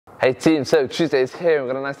Hey team, so Tuesday is here and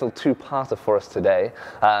we've got a nice little two-parter for us today.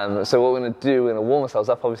 So what we're going to do, we're going to warm ourselves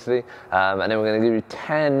up obviously, and then we're going to give you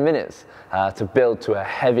 10 minutes to build to a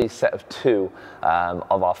heavy set of 2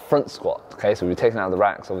 of our front squat. Okay, so we'll be taking out the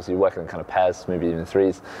racks, obviously working in kind of pairs, maybe even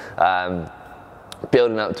 3s,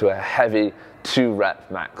 building up to a heavy 2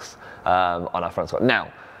 rep max on our front squat. Now,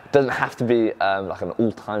 it doesn't have to be like an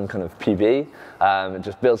all-time kind of PB,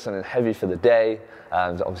 just build something heavy for the day,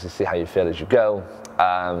 to obviously see how you feel as you go.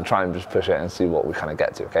 Try and just push it and see what we kind of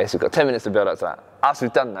get to, okay? So we've got 10 minutes to build up to that. After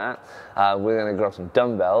we've done that, we're going to grab some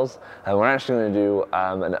dumbbells, and we're actually going to do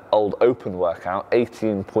an old open workout,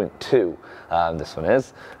 18.2, this one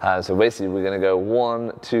is. So basically we're going to go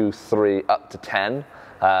 1, 2, 3, up to 10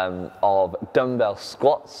 of dumbbell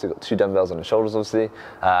squats. So you've got 2 dumbbells on the shoulders obviously,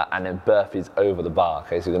 and then burpees over the bar,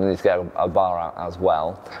 okay? So you're going to need to get a bar out as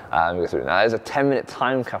well. Now there's a 10-minute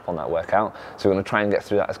time cap on that workout, so we're going to try and get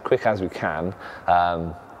through that as quick as we can.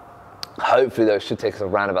 Hopefully those should take us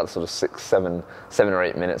around about sort of 7 or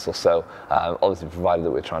 8 minutes or so, obviously provided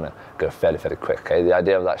that we're trying to go fairly quick, okay? The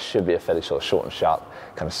idea of that should be a fairly short and sharp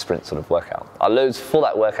kind of sprint sort of workout. Our loads for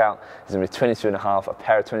that workout is going to be 22.5, a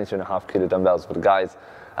pair of 22.5 kilo dumbbells for the guys,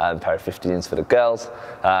 a pair of 15s for the girls.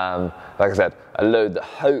 Like I said, a load that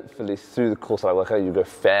hopefully through the course of that workout you go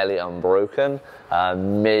fairly unbroken.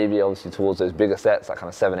 Maybe obviously towards those bigger sets, like kind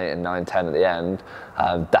of 7, 8 and 9, 10 at the end,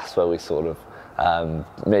 that's where we sort of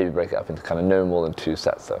maybe break it up into kind of no more than 2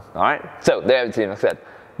 sets though. All right, so there you have it team. Like I said,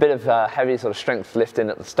 a bit of heavy sort of strength lifting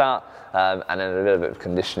at the start, and then a little bit of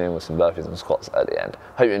conditioning with some burpees and squats at the end.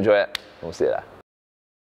 Hope you enjoy it, and we'll see you there.